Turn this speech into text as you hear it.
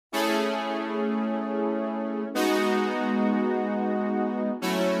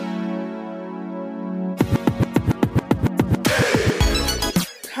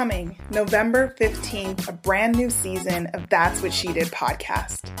Coming November 15th, a brand new season of That's What She Did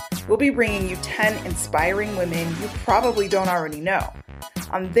podcast. We'll be bringing you 10 inspiring women you probably don't already know.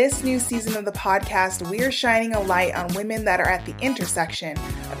 On this new season of the podcast, we are shining a light on women that are at the intersection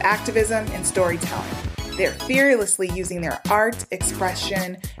of activism and storytelling. They're fearlessly using their art,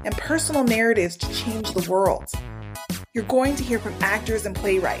 expression, and personal narratives to change the world. You're going to hear from actors and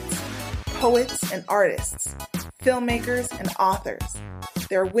playwrights, poets and artists, filmmakers and authors.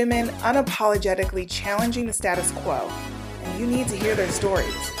 There are women unapologetically challenging the status quo, and you need to hear their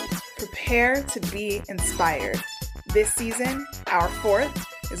stories. Prepare to be inspired. This season, our fourth,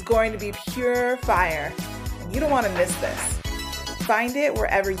 is going to be pure fire, and you don't want to miss this. Find it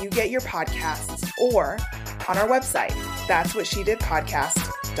wherever you get your podcasts or on our website,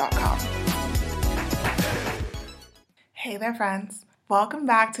 that'swhatshedidpodcast.com. Hey there, friends. Welcome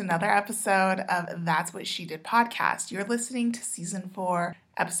back to another episode of That's What She Did podcast. You're listening to Season 4,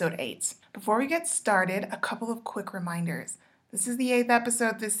 Episode 8. Before we get started, a couple of quick reminders. This is the 8th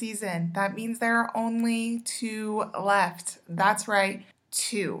episode this season. That means there are only 2 left. That's right,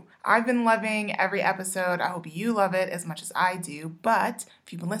 2. I've been loving every episode. I hope you love it as much as I do. But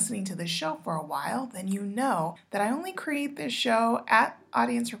if you've been listening to this show for a while, then you know that I only create this show at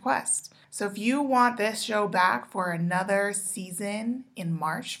audience request. So if you want this show back for another season in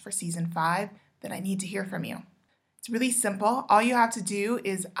March for season 5, then I need to hear from you. It's really simple. All you have to do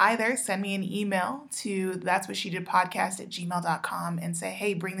is either send me an email to that'swhatshedidpodcast@gmail.com and say,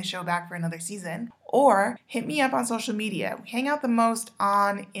 hey, bring the show back for another season, or hit me up on social media. We hang out the most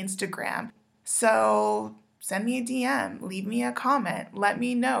on Instagram. So send me a DM, leave me a comment, let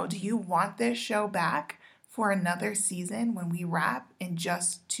me know, do you want this show back for another season when we wrap in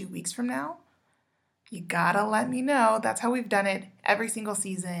just 2 weeks from now? You gotta let me know. That's how we've done it every single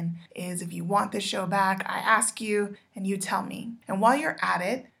season, is if you want this show back, I ask you and you tell me. And while you're at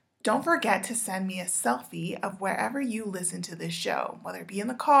it, don't forget to send me a selfie of wherever you listen to this show, whether it be in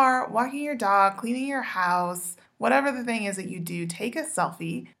the car, walking your dog, cleaning your house, whatever the thing is that you do, take a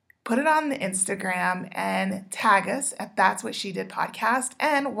selfie, put it on the Instagram and tag us at That's What She Did podcast.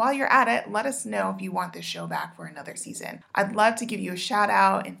 And while you're at it, let us know if you want this show back for another season. I'd love to give you a shout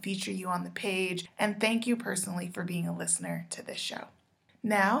out and feature you on the page. And thank you personally for being a listener to this show.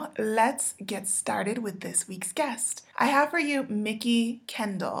 Now, let's get started with this week's guest. I have for you Mikki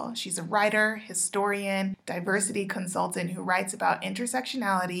Kendall. She's a writer, historian, diversity consultant who writes about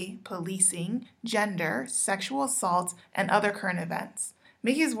intersectionality, policing, gender, sexual assault, and other current events.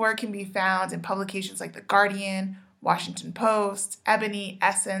 Mikki's work can be found in publications like The Guardian, Washington Post, Ebony,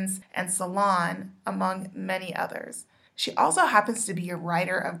 Essence, and Salon, among many others. She also happens to be a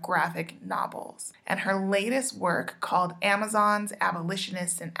writer of graphic novels, and her latest work, called Amazons,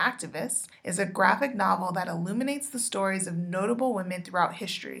 Abolitionists, and Activists, is a graphic novel that illuminates the stories of notable women throughout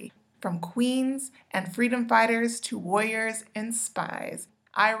history, from queens and freedom fighters to warriors and spies.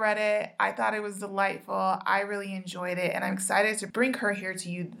 I read it. I thought it was delightful. I really enjoyed it, and I'm excited to bring her here to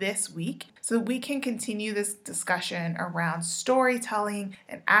you this week so that we can continue this discussion around storytelling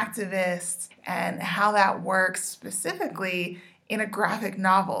and activists and how that works specifically in a graphic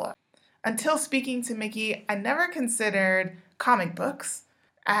novel. Until speaking to Mikki, I never considered comic books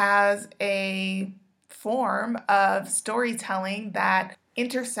as a form of storytelling that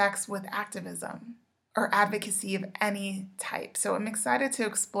intersects with activism or advocacy of any type. So I'm excited to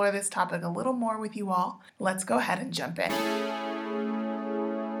explore this topic a little more with you all. Let's go ahead and jump in.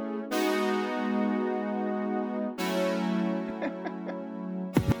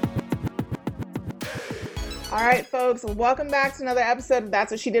 All right, folks, welcome back to another episode of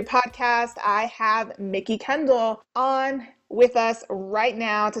That's What She Did podcast. I have Mikki Kendall on with us right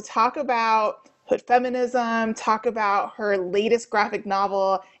now to talk about hood feminism, talk about her latest graphic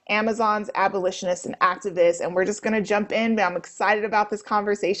novel, Amazons, Abolitionists, and Activists. And we're just going to jump in, but I'm excited about this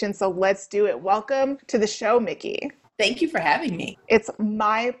conversation, so let's do it. Welcome to the show, Mikki. Thank you for having me. It's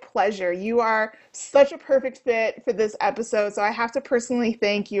my pleasure. You are such a perfect fit for this episode. So I have to personally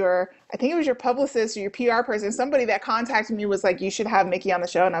thank I think it was your publicist or your PR person, somebody that contacted me was like, you should have Mikki on the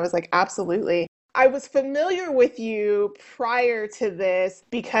show. And I was like, absolutely. I was familiar with you prior to this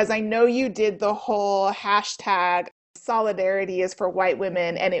because I know you did the whole hashtag solidarity is for white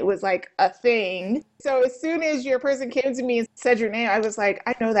women, and it was like a thing. So as soon as your person came to me and said your name, I was like,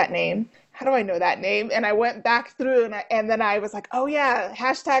 I know that name. How do I know that name? And I went back through and then I was like, oh yeah,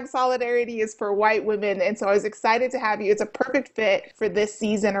 hashtag solidarity is for white women. And so I was excited to have you. It's a perfect fit for this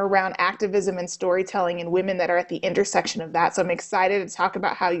season around activism and storytelling and women that are at the intersection of that. So I'm excited to talk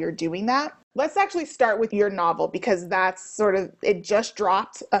about how you're doing that. Let's actually start with your novel because that's sort of, it just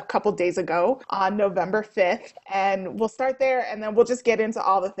dropped a couple days ago on November 5th. And we'll start there and then we'll just get into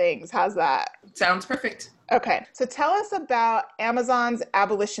all the things. How's that? Sounds perfect. Okay, so tell us about Amazon's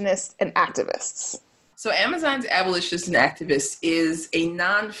Abolitionists and Activists. So Amazon's Abolitionist and Activist is a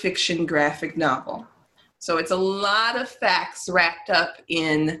nonfiction graphic novel. So it's a lot of facts wrapped up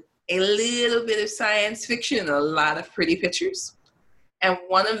in a little bit of science fiction and a lot of pretty pictures. And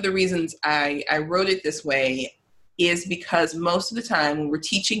one of the reasons I wrote it this way is because most of the time when we're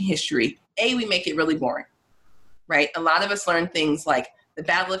teaching history, we make it really boring, right? A lot of us learn things like the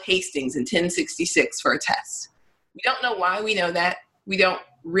Battle of Hastings in 1066 for a test. We don't know why we know that. We don't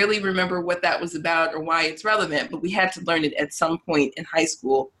really remember what that was about or why it's relevant, but we had to learn it at some point in high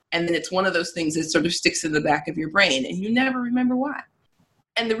school. And then it's one of those things that sort of sticks in the back of your brain and you never remember why.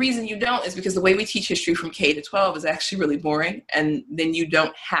 And the reason you don't is because the way we teach history from K to 12 is actually really boring. And then you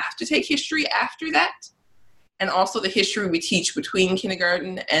don't have to take history after that. And also the history we teach between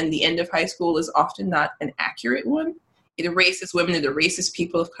kindergarten and the end of high school is often not an accurate one. It erases women, it erases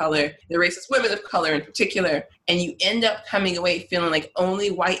people of color, it erases women of color in particular. And you end up coming away feeling like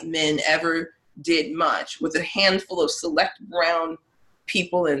only white men ever did much, with a handful of select brown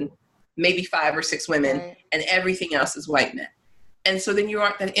people and maybe 5 or 6 women, right. And everything else is white men. And so then you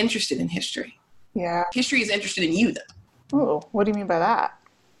aren't that interested in history. Yeah. History is interested in you, though. Oh, what do you mean by that?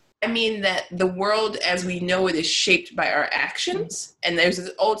 I mean that the world as we know it is shaped by our actions. And there's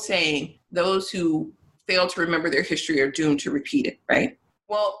this old saying, those who fail to remember their history are doomed to repeat it, right?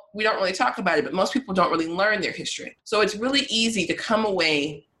 Well, we don't really talk about it, but most people don't really learn their history. So it's really easy to come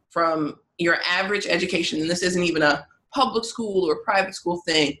away from your average education, and this isn't even a public school or private school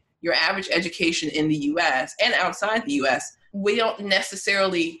thing, your average education in the US and outside the US, we don't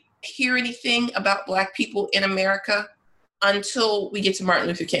necessarily hear anything about Black people in America until we get to Martin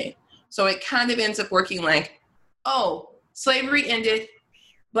Luther King. So it kind of ends up working like, oh, slavery ended,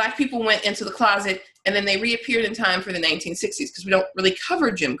 Black people went into the closet, and then they reappeared in time for the 1960s because we don't really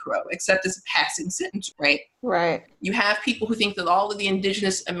cover Jim Crow except as a passing sentence, right? Right. You have people who think that all of the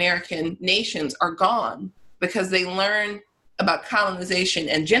indigenous American nations are gone because they learn about colonization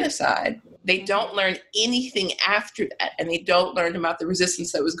and genocide. They don't learn anything after that, and they don't learn about the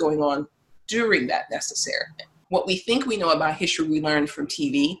resistance that was going on during that necessarily. What we think we know about history, we learn from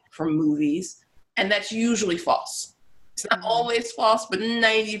TV, from movies, and that's usually false. It's not always false, but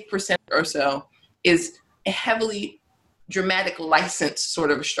 90% or so is a heavily dramatic license sort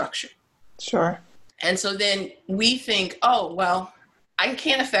of a structure. Sure. And so then we think, oh, well, I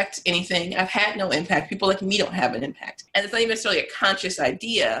can't affect anything. I've had no impact. People like me don't have an impact. And it's not even necessarily a conscious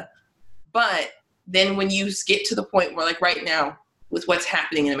idea. But then when you get to the point where, like right now, with what's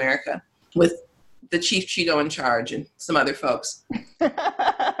happening in America, with the Chief Cheeto in charge and some other folks,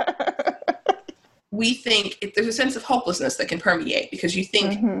 we think there's a sense of hopelessness that can permeate because you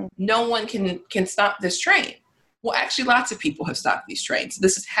think no one can stop this train. Well, actually, lots of people have stopped these trains.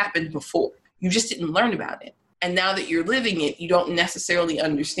 This has happened before. You just didn't learn about it. And now that you're living it, you don't necessarily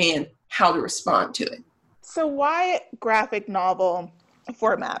understand how to respond to it. So why graphic novel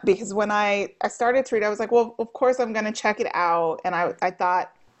format? Because when I started to read, I was like, well, of course I'm going to check it out. And I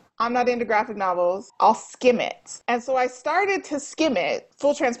thought, I'm not into graphic novels. I'll skim it. And so I started to skim it.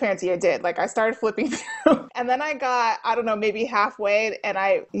 Full transparency, I did. Like I started flipping through and then I got, I don't know, maybe halfway and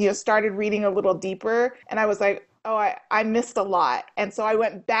I started reading a little deeper and I was like, oh, I missed a lot. And so I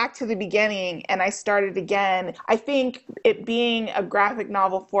went back to the beginning and I started again. I think it being a graphic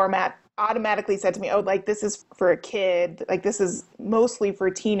novel format automatically said to me, oh, like this is for a kid, like this is mostly for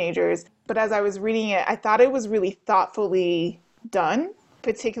teenagers. But as I was reading it, I thought it was really thoughtfully done,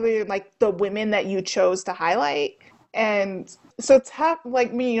 particularly like the women that you chose to highlight. And so talk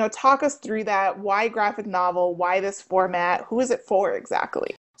us through that. Why graphic novel? Why this format? Who is it for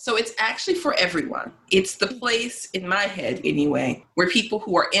exactly? So it's actually for everyone. It's the place, in my head anyway, where people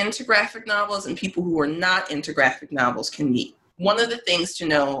who are into graphic novels and people who are not into graphic novels can meet. One of the things to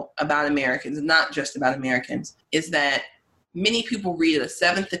know about Americans, not just about Americans, is that many people read at a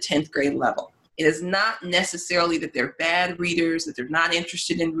 7th to 10th grade level. It is not necessarily that they're bad readers, that they're not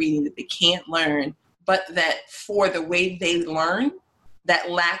interested in reading, that they can't learn, but that for the way they learn,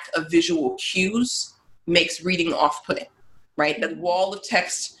 that lack of visual cues makes reading off-putting. Right? That wall of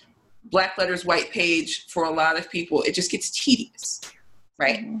text, black letters, white page, for a lot of people, it just gets tedious,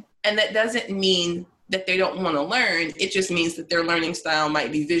 right? Mm-hmm. And that doesn't mean that they don't want to learn. It just means that their learning style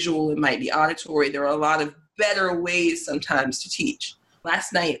might be visual, it might be auditory. There are a lot of better ways sometimes to teach.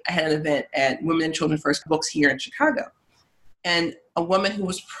 Last night, I had an event at Women and Children First Books here in Chicago. And a woman who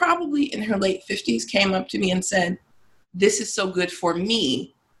was probably in her late 50s came up to me and said, this is so good for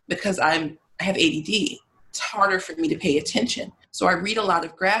me because I have ADD. It's harder for me to pay attention. So I read a lot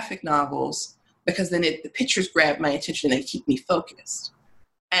of graphic novels because then the pictures grab my attention and they keep me focused.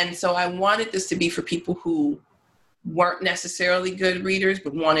 And so I wanted this to be for people who weren't necessarily good readers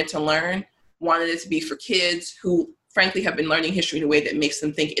but wanted to learn, wanted it to be for kids who frankly have been learning history in a way that makes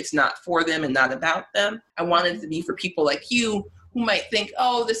them think it's not for them and not about them. I wanted it to be for people like you who might think,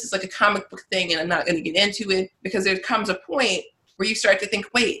 oh, this is like a comic book thing and I'm not going to get into it, because there comes a point where you start to think,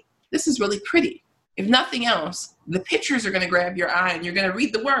 wait, this is really pretty. If nothing else, the pictures are going to grab your eye and you're going to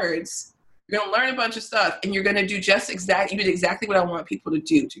read the words. You're going to learn a bunch of stuff and you're going to do you did exactly what I want people to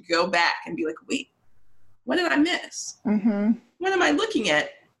do, to go back and be like, wait, what did I miss? Mm-hmm. What am I looking at?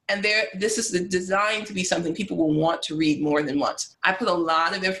 And this is designed to be something people will want to read more than once. I put a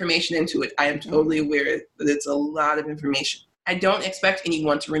lot of information into it. I am totally aware that it's a lot of information. I don't expect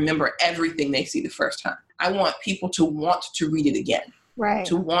anyone to remember everything they see the first time. I want people to want to read it again, right?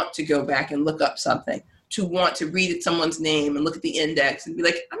 To want to go back and look up something, to want to read someone's name and look at the index and be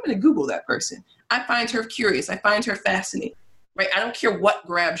like, I'm going to Google that person. I find her curious. I find her fascinating, right? I don't care what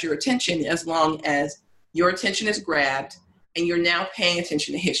grabs your attention as long as your attention is grabbed and you're now paying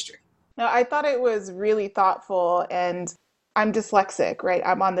attention to history. No, I thought it was really thoughtful, and I'm dyslexic, right?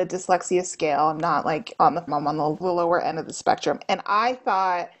 I'm on the dyslexia scale. I'm not like I'm on the lower end of the spectrum. And I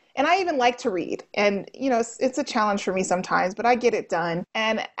thought, and I even like to read, and you know, it's a challenge for me sometimes, but I get it done.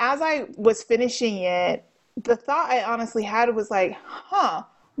 And as I was finishing it, the thought I honestly had was like,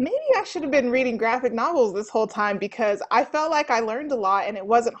 maybe I should have been reading graphic novels this whole time, because I felt like I learned a lot and it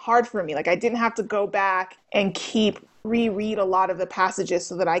wasn't hard for me. Like I didn't have to go back and reread a lot of the passages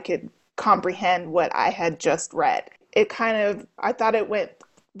so that I could comprehend what I had just read. I thought it went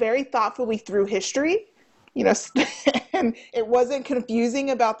very thoughtfully through history, you know, and it wasn't confusing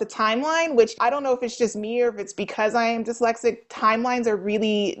about the timeline, which I don't know if it's just me or if it's because I am dyslexic. Timelines are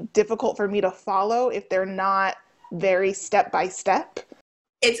really difficult for me to follow if they're not very step by step.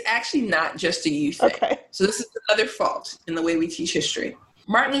 It's actually not just a you thing. Okay. So this is another fault in the way we teach history.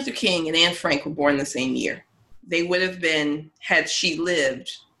 Martin Luther King and Anne Frank were born the same year. They would have been, had she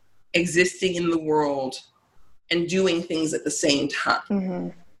lived, existing in the world and doing things at the same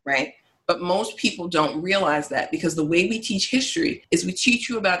time, right? But most people don't realize that, because the way we teach history is we teach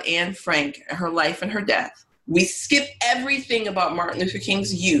you about Anne Frank, her life and her death. We skip everything about Martin Luther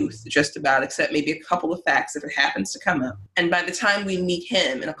King's youth, just about, except maybe a couple of facts if it happens to come up. And by the time we meet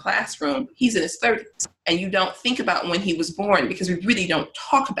him in a classroom, he's in his 30s. And you don't think about when he was born, because we really don't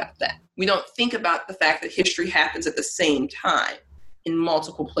talk about that. We don't think about the fact that history happens at the same time in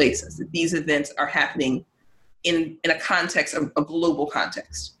multiple places, that these events are happening in a context, a global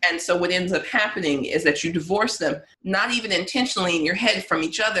context. And so what ends up happening is that you divorce them, not even intentionally in your head, from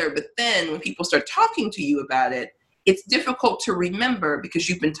each other, but then when people start talking to you about it, it's difficult to remember because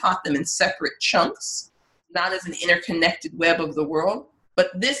you've been taught them in separate chunks, not as an interconnected web of the world. But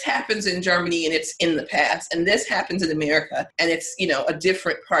this happens in Germany and it's in the past, and this happens in America and it's, you know, a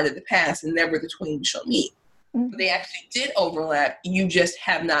different part of the past, and never the twain shall meet. Mm-hmm. They actually did overlap. You just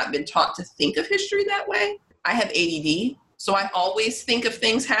have not been taught to think of history that way. I have ADD, so I always think of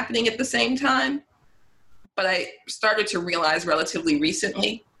things happening at the same time. But I started to realize relatively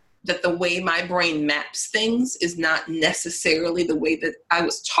recently that the way my brain maps things is not necessarily the way that I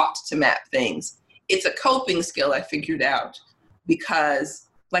was taught to map things. It's a coping skill I figured out because,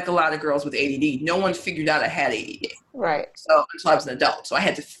 like a lot of girls with ADD, no one figured out I had ADD. Right. So until I was an adult. So I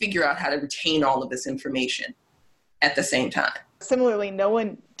had to figure out how to retain all of this information at the same time. Similarly, no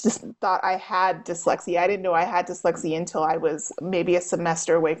one just thought I had dyslexia. I didn't know I had dyslexia until I was maybe a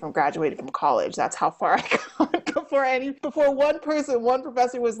semester away from graduating from college. That's how far I got before one professor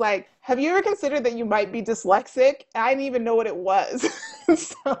was like, have you ever considered that you might be dyslexic? I didn't even know what it was.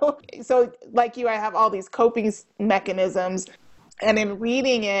 So like you, I have all these coping mechanisms. And in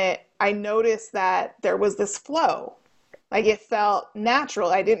reading it, I noticed that there was this flow. Like it felt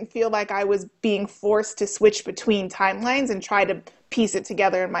natural. I didn't feel like I was being forced to switch between timelines and try to piece it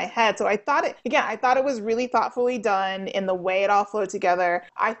together in my head. So I thought it was really thoughtfully done in the way it all flowed together.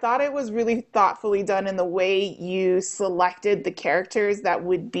 I thought it was really thoughtfully done in the way you selected the characters that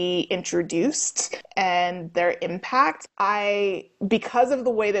would be introduced and their impact. Because of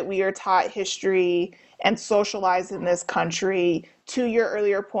the way that we are taught history and socialized in this country, to your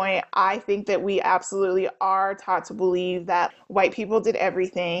earlier point, I think that we absolutely are taught to believe that white people did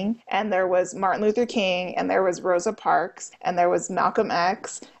everything, and there was Martin Luther King, and there was Rosa Parks, and there was Malcolm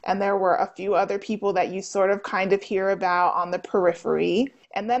X, and there were a few other people that you sort of kind of hear about on the periphery,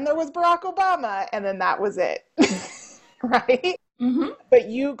 and then there was Barack Obama, and then that was it, right? Mm-hmm. But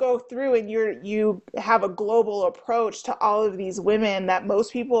you go through and you have a global approach to all of these women that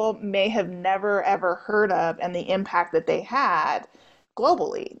most people may have never ever heard of, and the impact that they had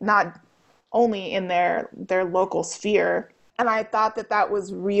globally, not only in their local sphere. And I thought that that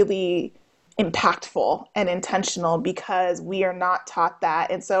was really impactful and intentional because we are not taught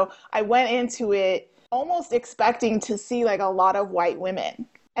that. And so I went into it almost expecting to see like a lot of white women.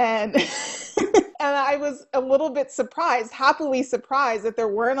 And and I was a little bit surprised, happily surprised that there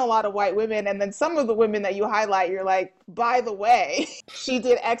weren't a lot of white women. And then some of the women that you highlight, you're like, by the way, she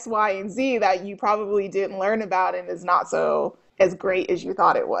did X, Y, and Z that you probably didn't learn about and is not so as great as you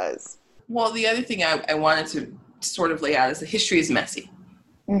thought it was. Well, the other thing I wanted to sort of lay out is the history is messy,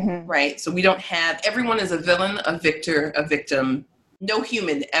 right? So we don't have, everyone is a villain, a victor, a victim. No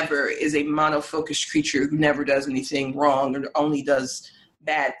human ever is a monofocused creature who never does anything wrong or only does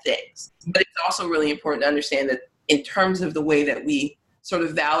bad things. But it's also really important to understand that in terms of the way that we sort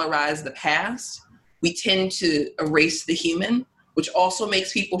of valorize the past, we tend to erase the human, which also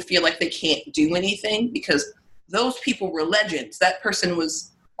makes people feel like they can't do anything because those people were legends. That person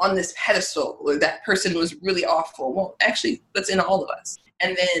was on this pedestal, or that person was really awful. Well, actually, that's in all of us.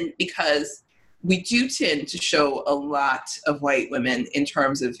 And then because we do tend to show a lot of white women in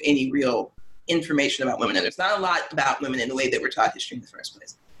terms of any real information about women, and there's not a lot about women in the way that we're taught history in the first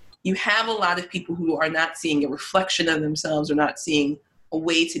place. You have a lot of people who are not seeing a reflection of themselves or not seeing a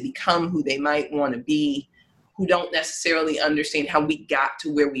way to become who they might want to be, who don't necessarily understand how we got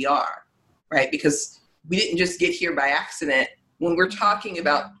to where we are, right? Because we didn't just get here by accident. When we're talking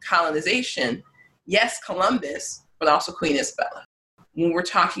about colonization, yes, Columbus, but also Queen Isabella. When we're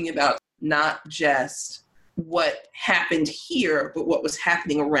talking about not just what happened here, but what was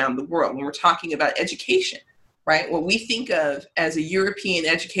happening around the world. When we're talking about education, right? What we think of as a European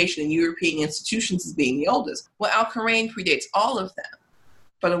education and European institutions as being the oldest. Well, Al-Qur'an predates all of them,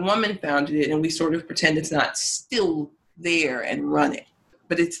 but a woman founded it and we sort of pretend it's not still there and running.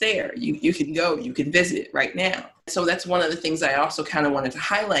 But it's there. You can go, you can visit it right now. So that's one of the things I also kind of wanted to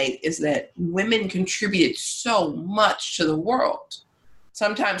highlight is that women contributed so much to the world.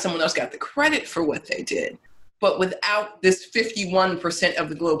 Sometimes someone else got the credit for what they did, but without this 51% of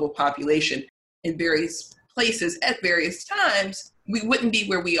the global population in various places at various times, we wouldn't be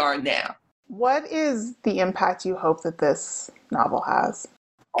where we are now. What is the impact you hope that this novel has?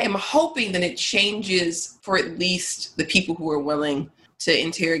 I am hoping that it changes for at least the people who are willing to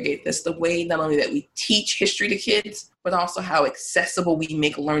interrogate this, the way not only that we teach history to kids, but also how accessible we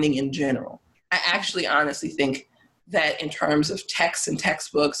make learning in general. I actually honestly think that in terms of texts and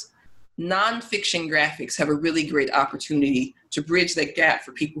textbooks, nonfiction graphics have a really great opportunity to bridge that gap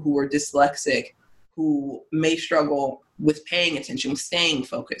for people who are dyslexic, who may struggle with paying attention, staying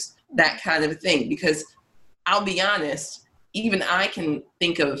focused, that kind of a thing. Because I'll be honest, even I can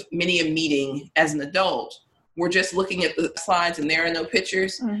think of many a meeting as an adult. We're just looking at the slides and there are no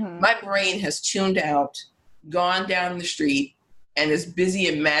pictures. Mm-hmm. My brain has tuned out, gone down the street, and is busy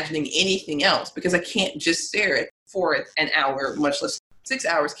imagining anything else because I can't just stare at for an hour, much less 6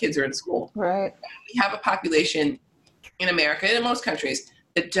 hours kids are in school. Right. We have a population in America and in most countries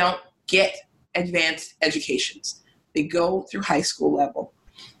that don't get advanced educations. They go through high school level,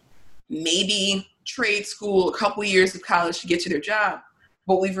 maybe trade school, a couple years of college to get to their job.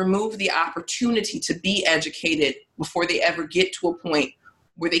 But we've removed the opportunity to be educated before they ever get to a point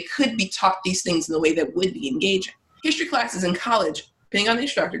where they could be taught these things in a way that would be engaging. History classes in college, depending on the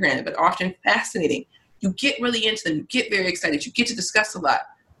instructor, granted, but often fascinating. You get really into them, you get very excited, you get to discuss a lot,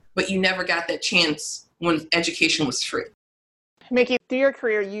 but you never got that chance when education was free. Mickey, through your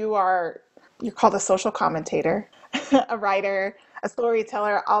career, you're called a social commentator, a writer, a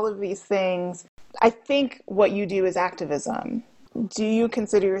storyteller, all of these things. I think what you do is activism. Do you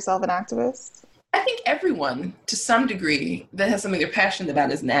consider yourself an activist? I think everyone, to some degree, that has something they're passionate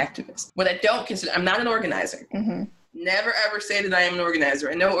about is an activist. What I don't consider, I'm not an organizer. Mm-hmm. Never ever say that I am an organizer.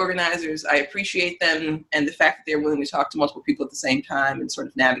 I know organizers, I appreciate them and the fact that they're willing to talk to multiple people at the same time and sort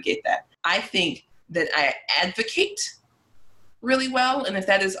of navigate that. I think that I advocate really well, and if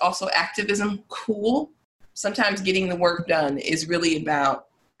that is also activism, cool. Sometimes getting the work done is really about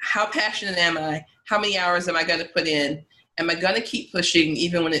how passionate am I? How many hours am I going to put in? Am I going to keep pushing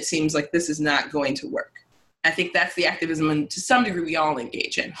even when it seems like this is not going to work? I think that's the activism, and to some degree we all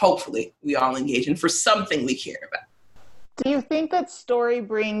engage in. Hopefully we all engage in for something we care about. Do you think that story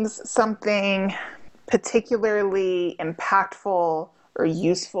brings something particularly impactful or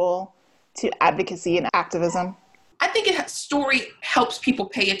useful to advocacy and activism? I think story helps people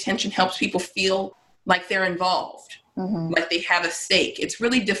pay attention, helps people feel like they're involved, like they have a stake. It's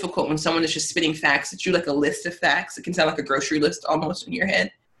really difficult when someone is just spitting facts at you, like a list of facts. It can sound like a grocery list almost in your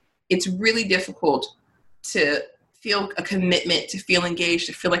head. It's really difficult to feel a commitment, to feel engaged,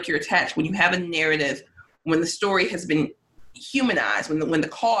 to feel like you're attached when you have a narrative, when the story has been humanized, when the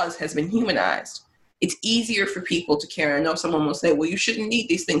cause has been humanized. It's easier for people to care. I know someone will say, well, you shouldn't need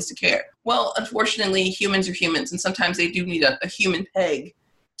these things to care. Well, unfortunately, humans are humans, and sometimes they do need a human peg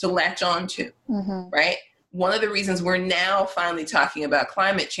to latch on to, right? One of the reasons we're now finally talking about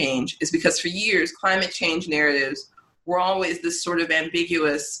climate change is because for years, climate change narratives were always this sort of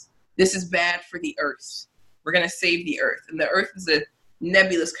ambiguous, this is bad for the earth. We're going to save the earth. And the earth is a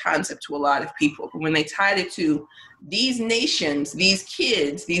nebulous concept to a lot of people. But when they tied it to these nations, these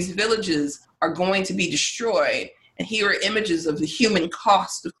kids, these villages are going to be destroyed, and here are images of the human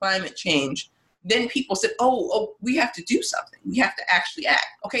cost of climate change, then people said, oh, we have to do something. We have to actually act.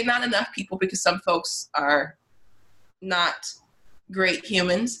 Okay, not enough people, because some folks are not great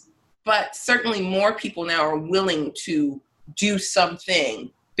humans, but certainly more people now are willing to do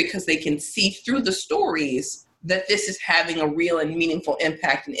something because they can see through the stories that this is having a real and meaningful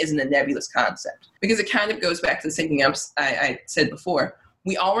impact and isn't a nebulous concept. Because it kind of goes back to the same thing I said before.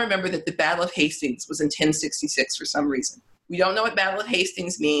 We all remember that the Battle of Hastings was in 1066 for some reason. We don't know what Battle of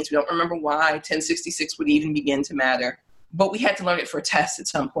Hastings means. We don't remember why 1066 would even begin to matter. But we had to learn it for a test at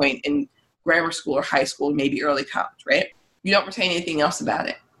some point in grammar school or high school, maybe early college, right? You don't retain anything else about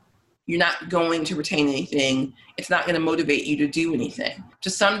it. You're not going to retain anything. It's not going to motivate you to do anything. To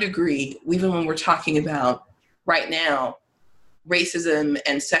some degree, even when we're talking about right now, racism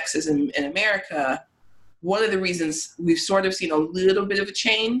and sexism in America, one of the reasons we've sort of seen a little bit of a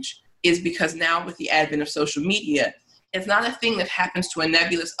change is because now with the advent of social media, it's not a thing that happens to a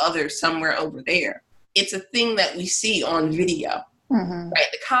nebulous other somewhere over there. It's a thing that we see on video, right?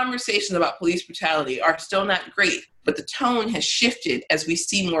 The conversations about police brutality are still not great, but the tone has shifted as we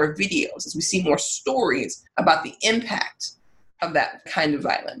see more videos, as we see more stories about the impact of that kind of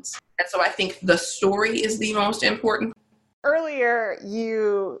violence. And so I think the story is the most important. Earlier,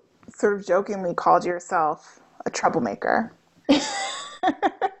 you sort of jokingly called yourself a troublemaker.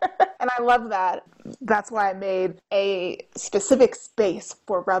 And I love that. That's why I made a specific space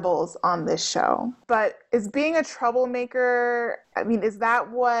for rebels on this show. But is being a troublemaker, I mean, is that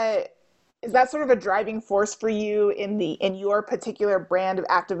sort of a driving force for you in your particular brand of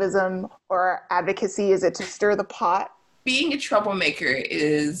activism or advocacy? Is it to stir the pot? Being a troublemaker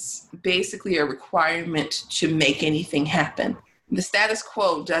is basically a requirement to make anything happen. The status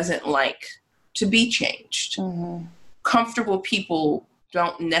quo doesn't like to be changed. Comfortable people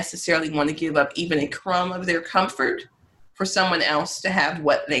don't necessarily want to give up even a crumb of their comfort for someone else to have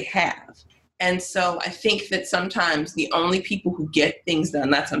what they have. And so I think that sometimes the only people who get things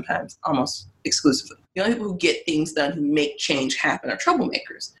done, not sometimes, almost exclusively, the only people who get things done, who make change happen, are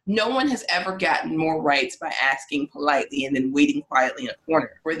troublemakers. No one has ever gotten more rights by asking politely and then waiting quietly in a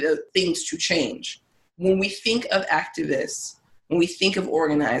corner for the things to change. When we think of activists, when we think of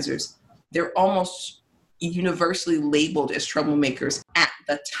organizers, they're almost universally labeled as troublemakers at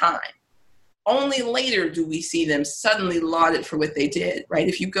the time. Only later do we see them suddenly lauded for what they did, right?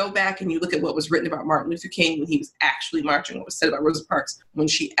 If you go back and you look at what was written about Martin Luther King when he was actually marching, what was said about Rosa Parks when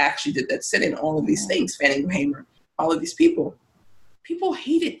she actually did that sit-in, all of these things, Fannie Lou Hamer, all of these people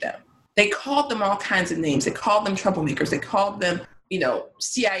hated them. They called them all kinds of names. They called them troublemakers. They called them,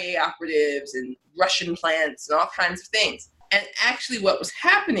 CIA operatives and Russian plants and all kinds of things. And actually what was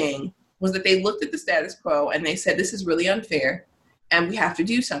happening was that they looked at the status quo and they said, this is really unfair and we have to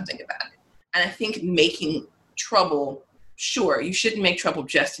do something about it. And I think making trouble, sure, you shouldn't make trouble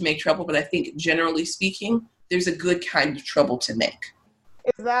just to make trouble, but I think generally speaking, there's a good kind of trouble to make.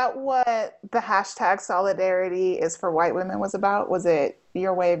 Is that what the hashtag solidarity is for white women was about? Was it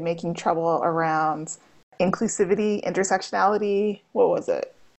your way of making trouble around inclusivity, intersectionality? What was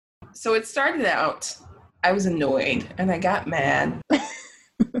it? So it started out, I was annoyed and I got mad.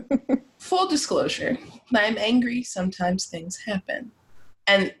 Full disclosure, when I'm angry, sometimes things happen.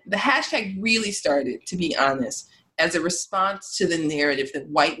 And the hashtag really started, to be honest, as a response to the narrative that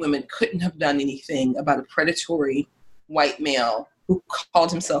white women couldn't have done anything about a predatory white male who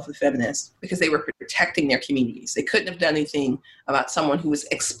called himself a feminist because they were protecting their communities. They couldn't have done anything about someone who was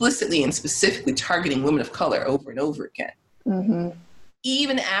explicitly and specifically targeting women of color over and over again.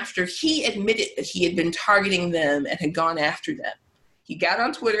 Even after he admitted that he had been targeting them and had gone after them. He got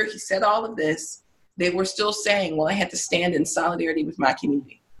on Twitter, he said all of this. They were still saying, well, I had to stand in solidarity with my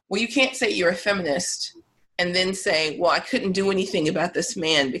community. Well, you can't say you're a feminist and then say, well, I couldn't do anything about this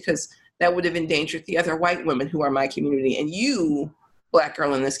man because that would have endangered the other white women who are my community. And you Black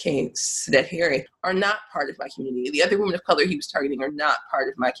girl in this case, Sadette Harry, are not part of my community. The other women of color he was targeting are not part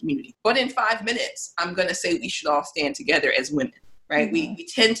of my community. But in 5 minutes, I'm going to say we should all stand together as women, right? Mm-hmm. We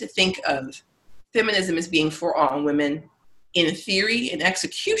tend to think of feminism as being for all women. In theory, in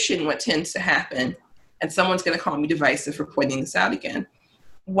execution, what tends to happen, and someone's going to call me divisive for pointing this out again,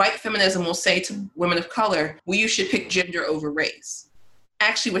 white feminism will say to women of color, well, you should pick gender over race.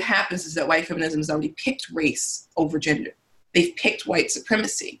 Actually, what happens is that white feminism has already picked race over gender. They've picked white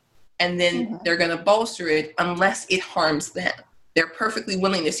supremacy, and then they're going to bolster it unless it harms them. They're perfectly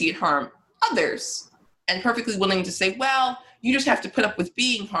willing to see it harm others and perfectly willing to say, well, you just have to put up with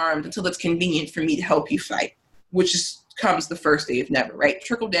being harmed until it's convenient for me to help you fight, which comes the first day of never, right?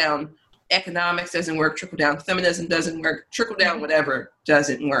 Trickle down economics doesn't work. Trickle down feminism doesn't work. Trickle down whatever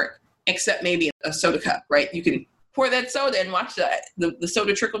doesn't work, except maybe a soda cup, right? You can pour that soda and watch the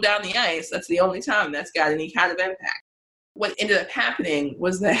soda trickle down the ice. That's the only time that's got any kind of impact. What ended up happening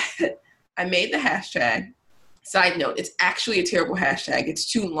was that I made the hashtag. Side note, it's actually a terrible hashtag.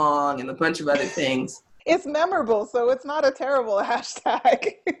 It's too long and a bunch of other things. It's memorable, so it's not a terrible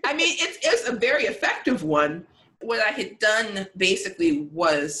hashtag. I mean, it's a very effective one. What I had done basically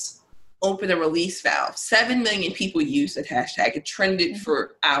was open a release valve. 7 million people used that hashtag. It trended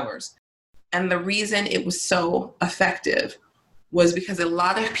for hours. And the reason it was so effective was because a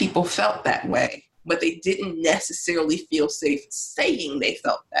lot of people felt that way, but they didn't necessarily feel safe saying they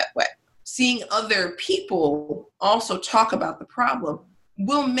felt that way. Seeing other people also talk about the problem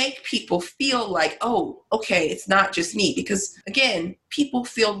will make people feel like, oh, okay, it's not just me. Because again, people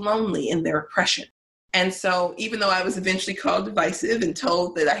feel lonely in their oppression. And so even though I was eventually called divisive and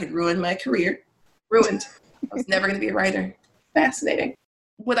told that I had ruined my career, ruined, I was never going to be a writer. Fascinating.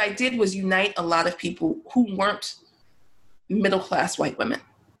 What I did was unite a lot of people who weren't middle-class white women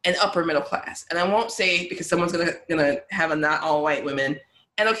and upper middle class. And I won't say because someone's gonna have a not all white women.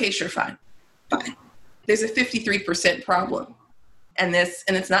 And okay, sure, fine. There's a 53% problem. And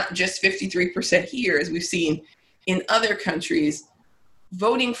it's not just 53% here, as we've seen in other countries.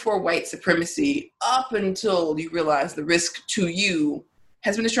 Voting for white supremacy up until you realize the risk to you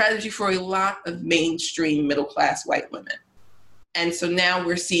has been a strategy for a lot of mainstream middle-class white women. And so now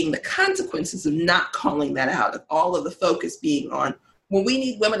we're seeing the consequences of not calling that out, of all of the focus being on, well, we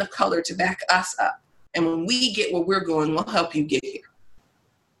need women of color to back us up. And when we get where we're going, we'll help you get here.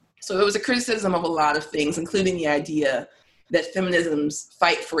 So it was a criticism of a lot of things, including the idea that feminism's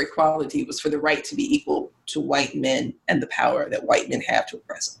fight for equality was for the right to be equal to white men and the power that white men have to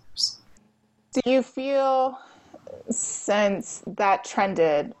oppress others. Do you feel, since that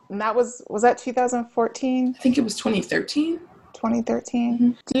trended, and that was that 2014? I think it was 2013. 2013.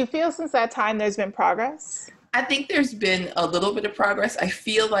 Mm-hmm. Do you feel since that time there's been progress? I think there's been a little bit of progress. I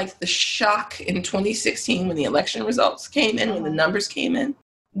feel like the shock in 2016 when the election results came in, when the numbers came in,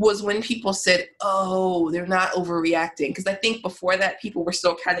 was when people said, oh, they're not overreacting. Because I think before that, people were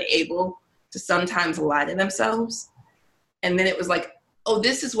still kind of able to sometimes lie to themselves. And then it was like, oh,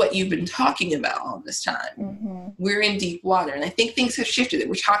 this is what you've been talking about all this time. Mm-hmm. We're in deep water. And I think things have shifted.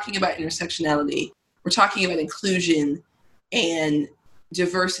 We're talking about intersectionality. We're talking about inclusion and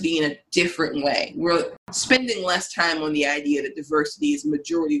diversity in a different way. We're spending less time on the idea that diversity is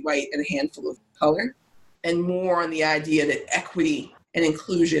majority white and a handful of color, and more on the idea that equity and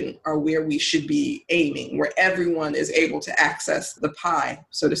inclusion are where we should be aiming, where everyone is able to access the pie,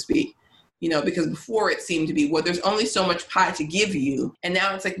 so to speak. You know, because before it seemed to be, well, there's only so much pie to give you. And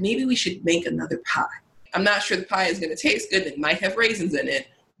now it's like, maybe we should make another pie. I'm not sure the pie is going to taste good. It might have raisins in it,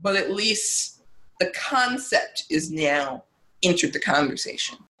 but at least the concept is now entered the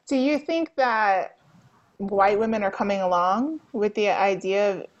conversation. Do you think that white women are coming along with the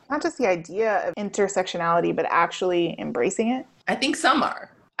idea of, not just the idea of intersectionality, but actually embracing it? I think some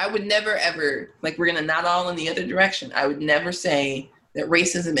are. I would never, ever, like, we're going to nod all in the other direction. I would never say that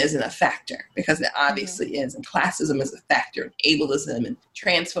racism isn't a factor, because it obviously is. And classism is a factor, and ableism and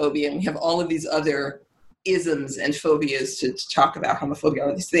transphobia. And we have all of these other isms and phobias to talk about, homophobia,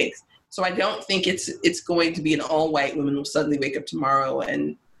 all these things. So I don't think it's going to be an all-white woman will suddenly wake up tomorrow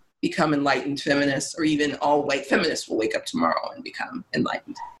and become enlightened feminists, or even all-white feminists will wake up tomorrow and become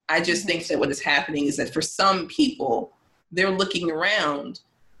enlightened. I just think that what is happening is that for some people, they're looking around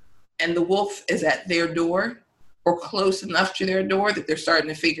and the wolf is at their door or close enough to their door that they're starting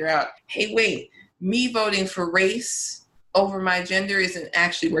to figure out, hey, wait, me voting for race over my gender isn't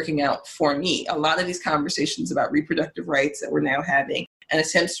actually working out for me. A lot of these conversations about reproductive rights that we're now having and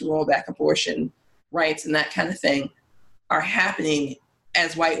attempts to roll back abortion rights and that kind of thing are happening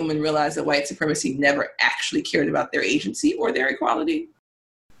as white women realize that white supremacy never actually cared about their agency or their equality.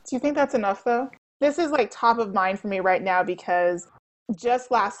 Do you think that's enough, though? This is like top of mind for me right now, because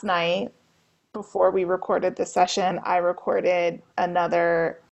just last night, before we recorded this session, I recorded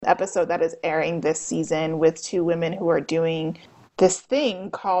another episode that is airing this season with two women who are doing this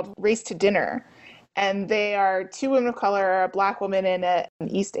thing called Race to Dinner. And they are two women of color, a Black woman and an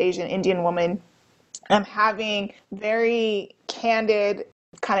East Asian Indian woman, having very candid,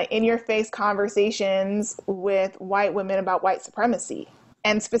 kind of in-your-face conversations with white women about white supremacy.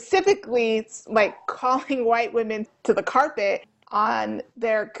 And specifically, like calling white women to the carpet on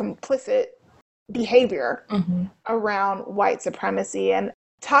their complicit behavior around white supremacy. And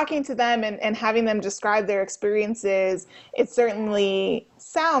talking to them and having them describe their experiences, it certainly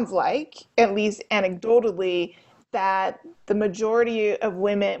sounds like, at least anecdotally, that the majority of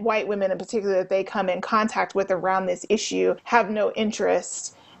women, white women in particular, that they come in contact with around this issue have no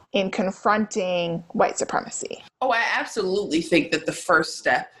interest in confronting white supremacy. Oh, I absolutely think that the first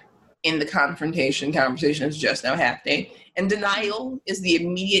step in the conversation is just now happening. And denial is the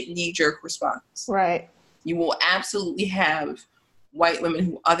immediate knee-jerk response. Right. You will absolutely have white women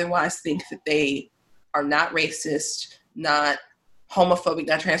who otherwise think that they are not racist, not homophobic,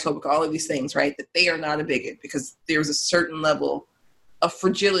 not transphobic, all of these things, right? That they are not a bigot because there's a certain level of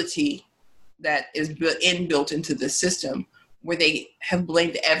fragility that is built into the system where they have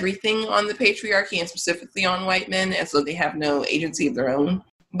blamed everything on the patriarchy and specifically on white men, and so they have no agency of their own.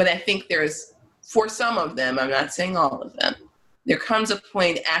 But I think there's, for some of them, I'm not saying all of them, there comes a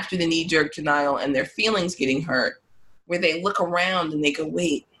point after the knee-jerk denial and their feelings getting hurt where they look around and they go,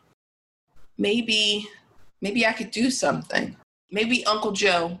 wait, maybe I could do something. Maybe Uncle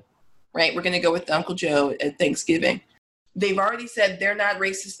Joe, right? We're going to go with Uncle Joe at Thanksgiving. They've already said they're not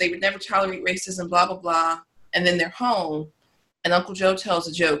racist. They would never tolerate racism, blah, blah, blah. And then they're home and Uncle Joe tells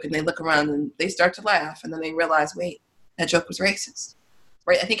a joke and they look around and they start to laugh. And then they realize, wait, that joke was racist,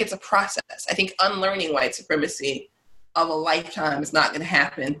 right? I think it's a process. I think unlearning white supremacy of a lifetime is not going to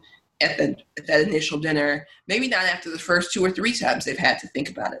happen at that initial dinner. Maybe not after the first 2 or 3 times they've had to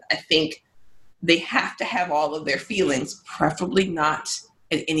think about it. I think they have to have all of their feelings, preferably not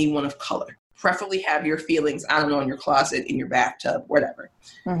at anyone of color. Preferably have your feelings, I don't know, in your closet, in your bathtub, whatever.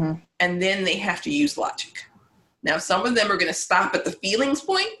 Mm-hmm. And then they have to use logic. Now, some of them are going to stop at the feelings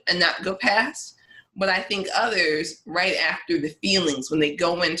point and not go past. But I think others, right after the feelings, when they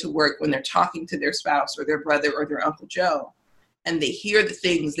go into work, when they're talking to their spouse or their brother or their Uncle Joe, and they hear the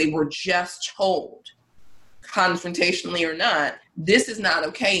things they were just told, confrontationally or not, this is not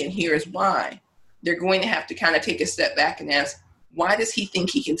okay and here's why. They're going to have to kind of take a step back and ask, why does he think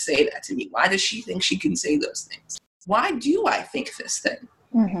he can say that to me? Why does she think she can say those things? Why do I think this thing?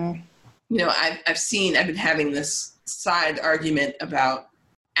 Mm-hmm. You know, I've been having this side argument about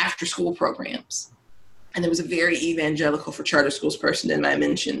after school programs. And there was a very evangelical for charter schools person in my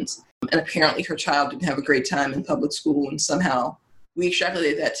mentions. And apparently her child didn't have a great time in public school. And somehow we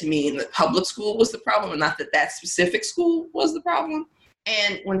extrapolated that to mean that public school was the problem and not that specific school was the problem.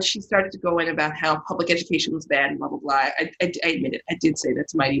 And when she started to go in about how public education was bad and blah, blah, blah, I admit it. I did say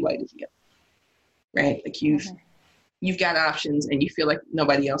that's mighty white of you, right? Like you've got options and you feel like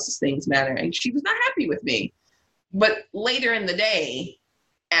nobody else's things matter. And she was not happy with me. But later in the day,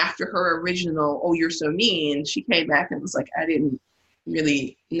 after her original, oh, you're so mean, she came back and was like, I didn't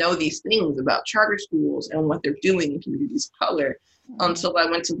really know these things about charter schools and what they're doing in communities of color until I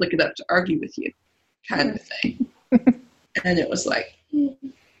went to look it up to argue with you, kind of thing. And it was like,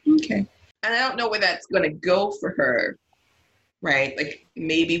 okay. And I don't know where that's going to go for her, right? Like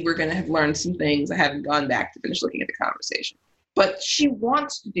maybe we're going to have learned some things. I haven't gone back to finish looking at the conversation. But she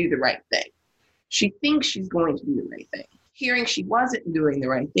wants to do the right thing. She thinks she's going to do the right thing. Hearing she wasn't doing the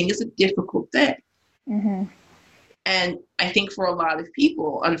right thing is a difficult thing. Mm-hmm. And I think for a lot of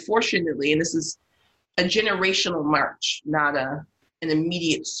people, unfortunately, and this is a generational march, not an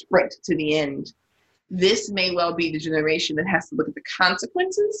immediate sprint to the end, this may well be the generation that has to look at the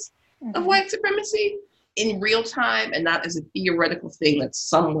consequences of white supremacy in real time and not as a theoretical thing that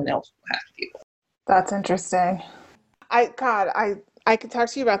someone else will have to deal with. That's interesting. I could talk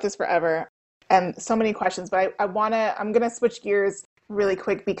to you about this forever and so many questions, but I'm going to switch gears really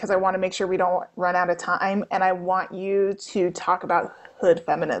quick because I want to make sure we don't run out of time. And I want you to talk about hood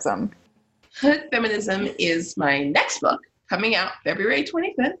feminism. Hood Feminism is my next book coming out February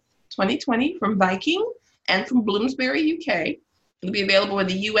 25th. 2020 from Viking and from Bloomsbury, UK. It'll be available in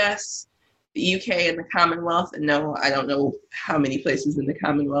the US, the UK, and the Commonwealth. And no, I don't know how many places in the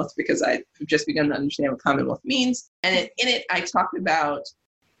Commonwealth because I've just begun to understand what Commonwealth means. And in it, I talk about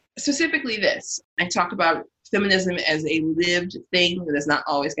specifically this. I talk about feminism as a lived thing that has not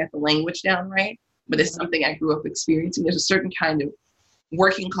always got the language down right, but it's something I grew up experiencing. There's a certain kind of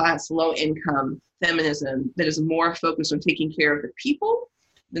working class, low income feminism that is more focused on taking care of the people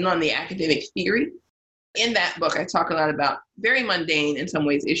than on the academic theory. In that book, I talk a lot about very mundane, in some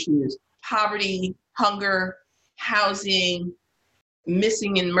ways, issues: poverty, hunger, housing,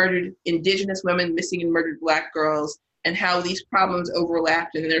 missing and murdered Indigenous women, missing and murdered Black girls, and how these problems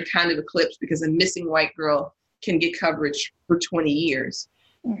overlapped and they're kind of eclipsed because a missing white girl can get coverage for 20 years.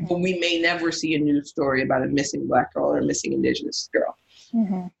 Mm-hmm. But we may never see a news story about a missing Black girl or a missing Indigenous girl.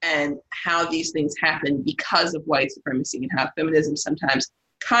 Mm-hmm. And how these things happen because of white supremacy, and how feminism sometimes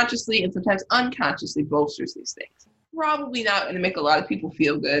consciously and sometimes unconsciously bolsters these things. Probably not going to make a lot of people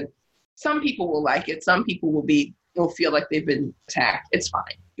feel good. Some people will like it. Some people will feel like they've been attacked. It's fine.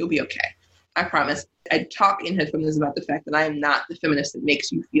 You'll be okay. I promise. I talk in Head Feminism about the fact that I am not the feminist that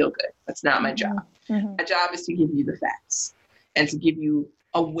makes you feel good. That's not my job. Mm-hmm. My job is to give you the facts and to give you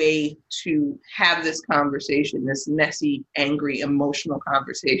a way to have this conversation, this messy, angry, emotional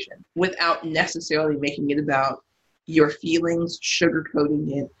conversation, without necessarily making it about your feelings,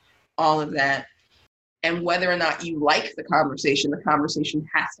 sugarcoating it, all of that. And whether or not you like the conversation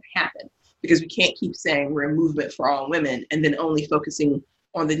has to happen, because we can't keep saying we're a movement for all women and then only focusing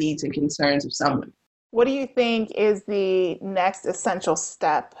on the needs and concerns of some women. What do you think is the next essential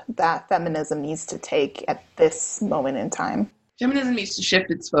step that feminism needs to take at this moment in time? Feminism needs to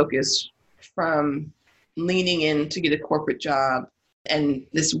shift its focus from leaning in to get a corporate job and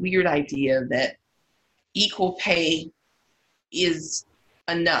this weird idea that equal pay is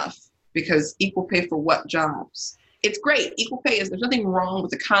enough, because equal pay for what jobs? It's great. Equal pay there's nothing wrong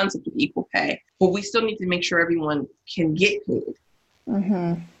with the concept of equal pay, but we still need to make sure everyone can get paid.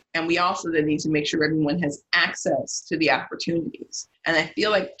 Mm-hmm. And we also then need to make sure everyone has access to the opportunities. And I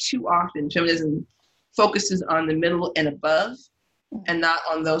feel like too often feminism focuses on the middle and above, and not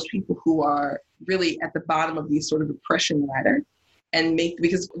on those people who are really at the bottom of these sort of oppression ladder,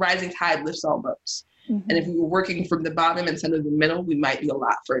 because rising tide lifts all boats. Mm-hmm. And if we were working from the bottom instead of the middle, we might be a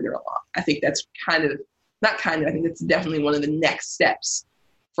lot further along. I think that's I think that's definitely one of the next steps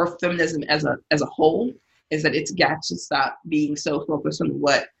for feminism as a whole, is that it's got to stop being so focused on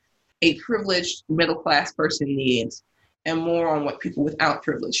what a privileged middle-class person needs and more on what people without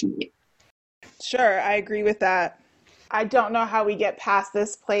privilege need. Sure, I agree with that. I don't know how we get past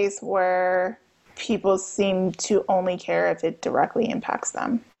this place where people seem to only care if it directly impacts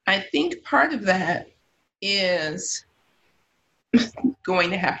them. I think part of that is going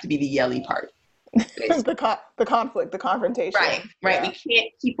to have to be the yelly part. the conflict, the confrontation. Right. Yeah. We can't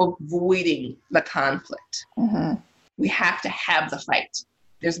keep avoiding the conflict. Mm-hmm. We have to have the fight.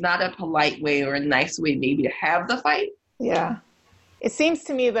 There's not a polite way or a nice way maybe to have the fight. Yeah. It seems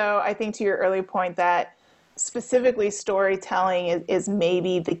to me, though, I think to your early point, that specifically storytelling is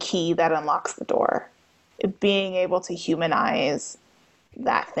maybe the key that unlocks the door. Being able to humanize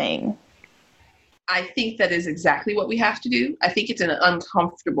that thing. I think that is exactly what we have to do. I think it's an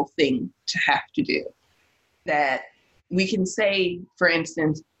uncomfortable thing to have to do. That we can say, for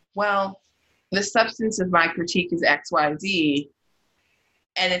instance, well, the substance of my critique is X, Y, Z,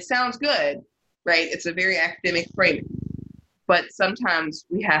 and it sounds good, right? It's a very academic framing. But sometimes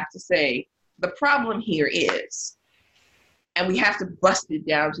we have to say, the problem here is, and we have to bust it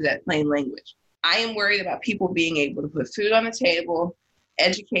down to that plain language. I am worried about people being able to put food on the table,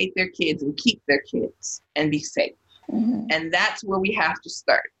 educate their kids, and keep their kids, and be safe. Mm-hmm. And that's where we have to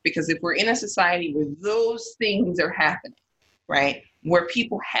start. Because if we're in a society where those things are happening, right, where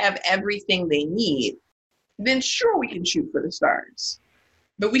people have everything they need, then sure, we can shoot for the stars.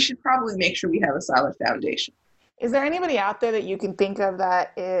 But we should probably make sure we have a solid foundation. Is there anybody out there that you can think of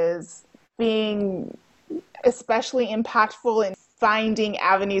that is being especially impactful in finding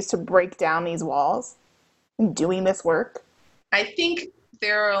avenues to break down these walls and doing this work? I think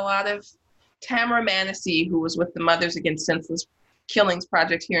there are a lot of Tamara Manisey, who was with the Mothers Against Senseless Killings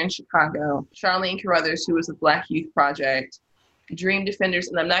Project here in Chicago, Charlene Carruthers, who was with Black Youth Project, Dream Defenders,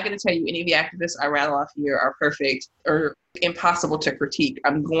 and I'm not going to tell you any of the activists I rattle off here are perfect or impossible to critique.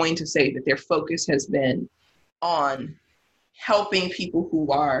 I'm going to say that their focus has been on helping people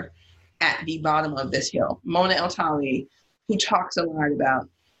who are at the bottom of this hill. Mona Eltahawy, who talks a lot about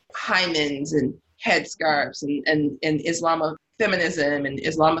hymens and headscarves and Islamofeminism and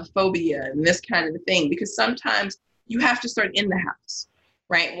Islamophobia and this kind of a thing, because sometimes you have to start in the house,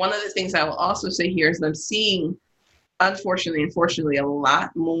 right? One of the things I will also say here is that I'm seeing, unfortunately, a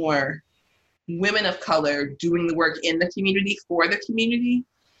lot more women of color doing the work in the community for the community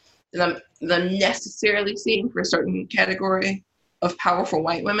than I'm necessarily seeing for a certain category of powerful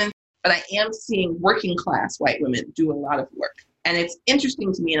white women. But I am seeing working class white women do a lot of work. And it's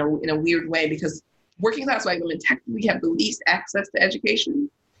interesting to me in a weird way, because working class white women technically have the least access to education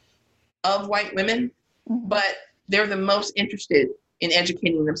of white women, but they're the most interested in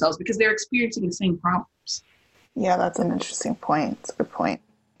educating themselves because they're experiencing the same problems. Yeah, that's an interesting point. It's a good point.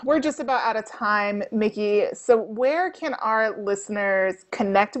 We're just about out of time, Mickey. So where can our listeners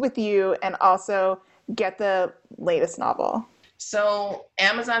connect with you and also get the latest novel? So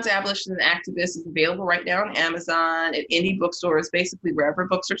Amazon's Abolition and Activist is available right now on Amazon, at indie bookstores, basically wherever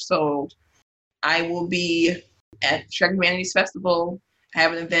books are sold. I will be at Shrek Humanities Festival. I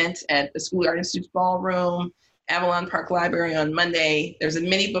have an event at the School Art Institute's Ballroom, Avalon Park Library on Monday. There's a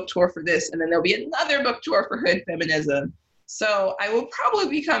mini book tour for this, and then there'll be another book tour for Hood Feminism. So I will probably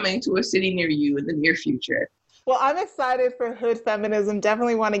be coming to a city near you in the near future. Well, I'm excited for Hood Feminism.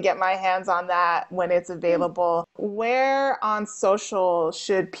 Definitely want to get my hands on that when it's available. Where on social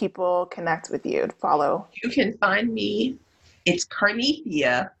should people connect with you to follow? You can find me. It's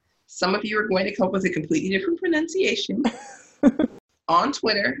Carnethia. Some of you are going to come up with a completely different pronunciation. On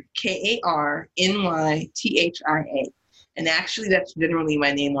Twitter, KARNYTHIA. And actually, that's generally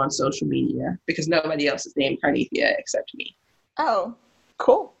my name on social media because nobody else is named Carnethia except me. Oh,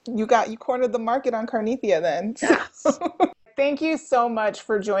 cool. You cornered the market on Carnethia then. Yes. Thank you so much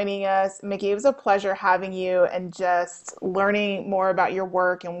for joining us, Mickey. It was a pleasure having you and just learning more about your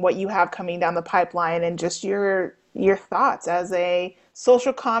work and what you have coming down the pipeline and just your thoughts as a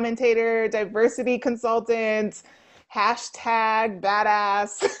social commentator, diversity consultant,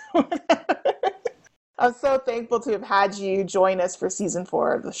 #badass. I'm so thankful to have had you join us for season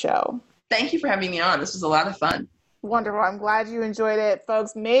 4 of the show. Thank you for having me on. This was a lot of fun. Wonderful. I'm glad you enjoyed it.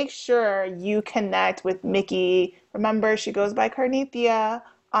 Folks, make sure you connect with Mickey. Remember, she goes by Carnethia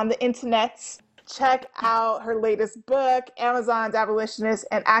on the internet. Check out her latest book, Amazon's Abolitionist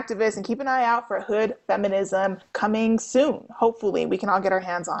and Activist, and keep an eye out for Hood Feminism coming soon. Hopefully, we can all get our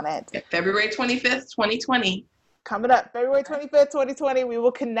hands on it. February 25th, 2020. Coming up, February 25th, 2020, we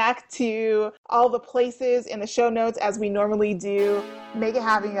will connect to all the places in the show notes as we normally do. Make it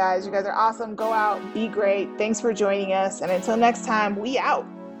happen, guys. You guys are awesome. Go out, be great. Thanks for joining us. And until next time, we out.